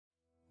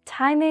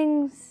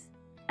Timing's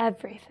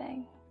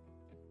everything.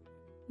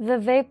 The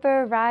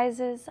vapor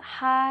rises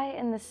high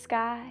in the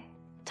sky,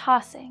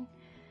 tossing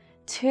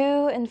to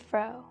and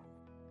fro.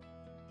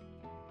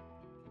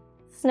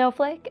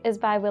 Snowflake is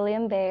by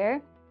William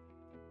Baer.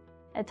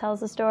 It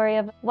tells the story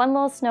of one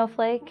little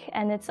snowflake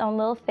and its own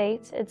little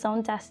fate, its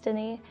own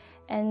destiny,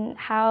 and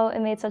how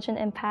it made such an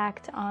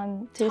impact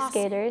on two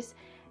skaters.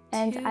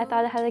 And I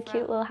thought it had a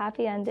cute little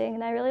happy ending,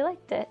 and I really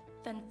liked it.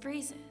 Then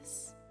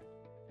freezes.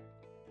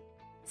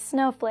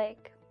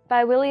 Snowflake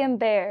by William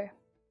Baer.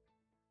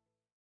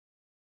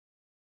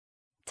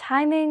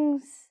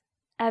 Timing's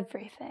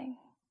everything.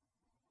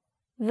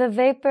 The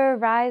vapor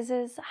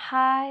rises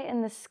high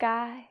in the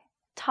sky,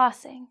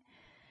 tossing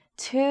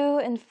to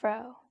and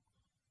fro.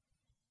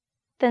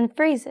 Then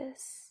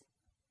freezes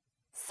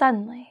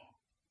suddenly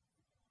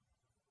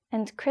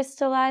and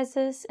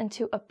crystallizes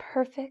into a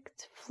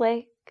perfect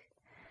flake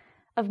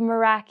of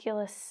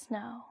miraculous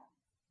snow.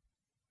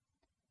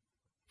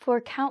 For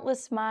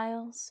countless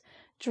miles,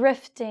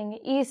 drifting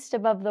east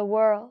above the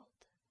world,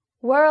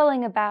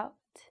 whirling about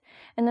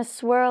in a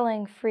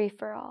swirling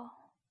free-for-all,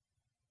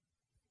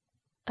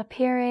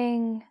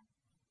 appearing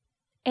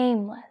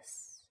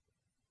aimless,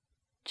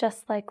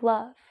 just like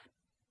love,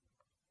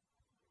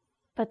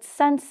 but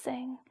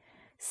sensing,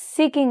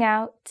 seeking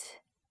out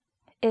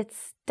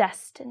its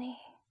destiny.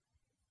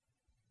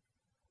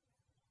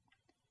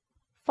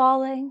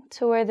 Falling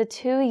to where the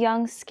two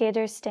young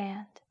skaters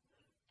stand,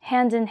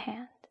 hand in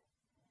hand,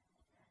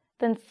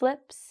 then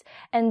flips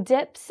and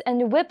dips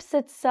and whips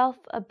itself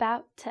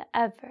about to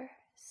ever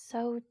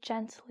so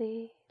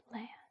gently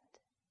land.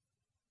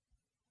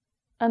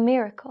 A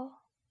miracle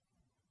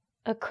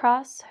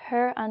across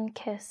her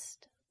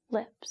unkissed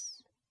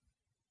lips.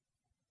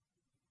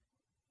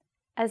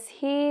 As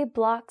he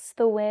blocks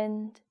the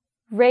wind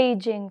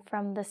raging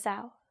from the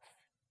south,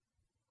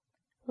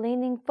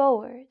 leaning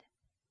forward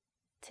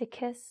to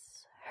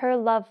kiss her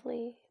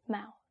lovely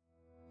mouth.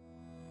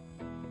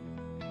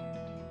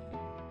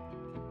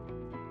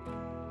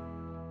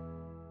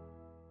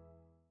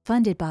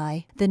 Funded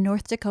by the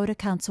North Dakota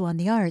Council on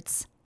the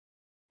Arts,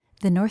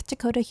 the North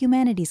Dakota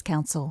Humanities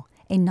Council,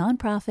 a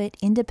nonprofit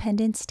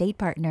independent state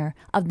partner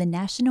of the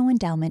National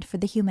Endowment for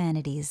the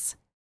Humanities,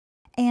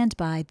 and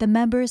by the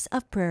members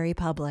of Prairie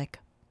Public.